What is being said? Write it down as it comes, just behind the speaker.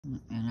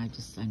and I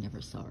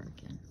never saw her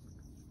again.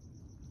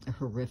 A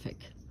horrific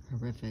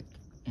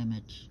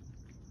image.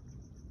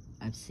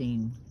 I've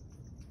seen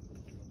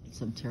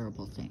some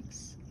terrible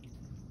things,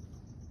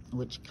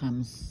 which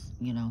comes,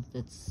 you know,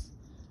 it's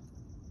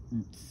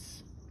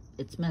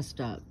messed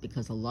up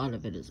because a lot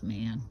of it is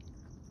man.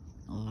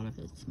 A lot of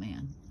it's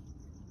man.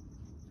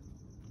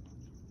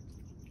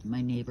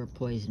 My neighbor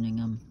poisoning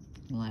them,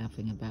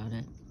 laughing about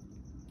it.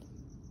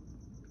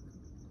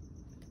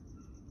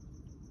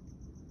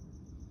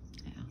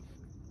 Yeah.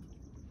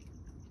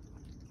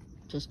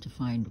 Just to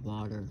find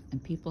water.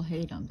 And people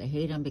hate them. They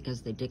hate them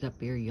because they dig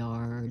up your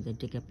yard, they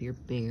dig up your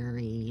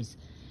berries,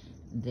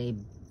 they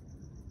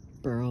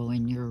burrow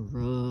in your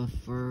roof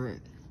or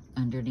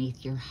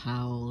underneath your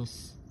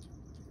house.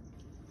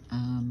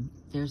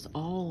 There's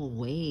all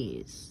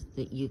ways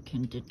that you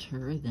can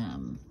deter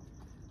them.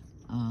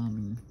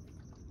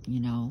 You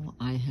know,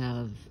 I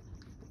have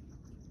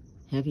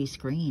heavy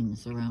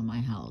screens around my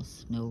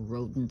house. No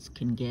rodents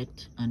can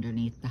get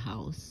underneath the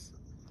house.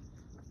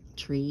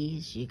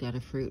 Trees, you got a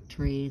fruit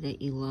tree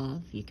that you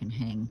love, you can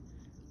hang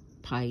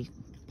pie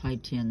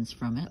tins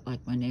from it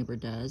like my neighbor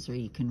does, or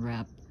you can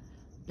wrap.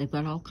 They've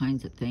got all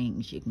kinds of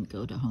things. You can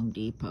go to Home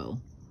Depot.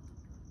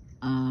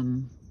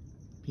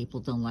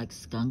 People don't like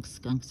skunks.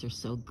 Skunks are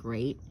so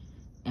great.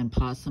 And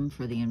possum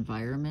for the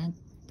environment.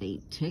 They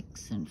eat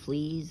ticks and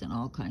fleas and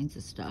all kinds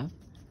of stuff.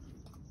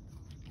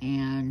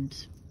 And,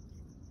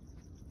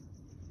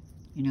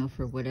 you know,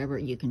 for whatever,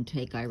 you can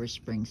take Irish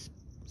Spring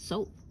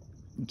soap,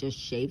 just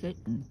shave it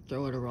and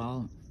throw it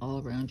all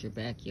around your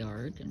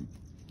backyard. And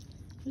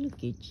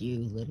look at you,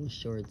 little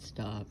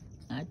shortstop.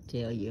 I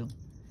tell you,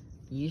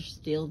 you're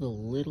still the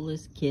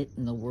littlest kit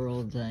in the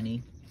world,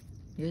 honey.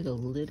 You're the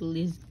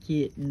littlest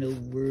kit in the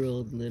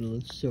world, little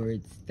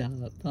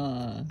shortstop,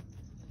 huh?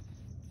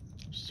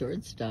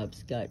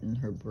 Shortstop's gotten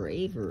her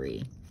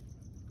bravery.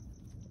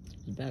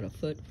 She's about a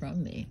foot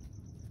from me.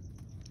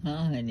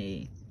 Huh,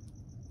 honey?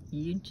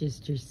 You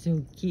just are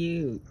so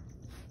cute.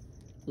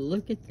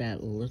 Look at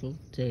that little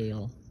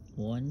tail.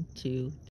 1, 2,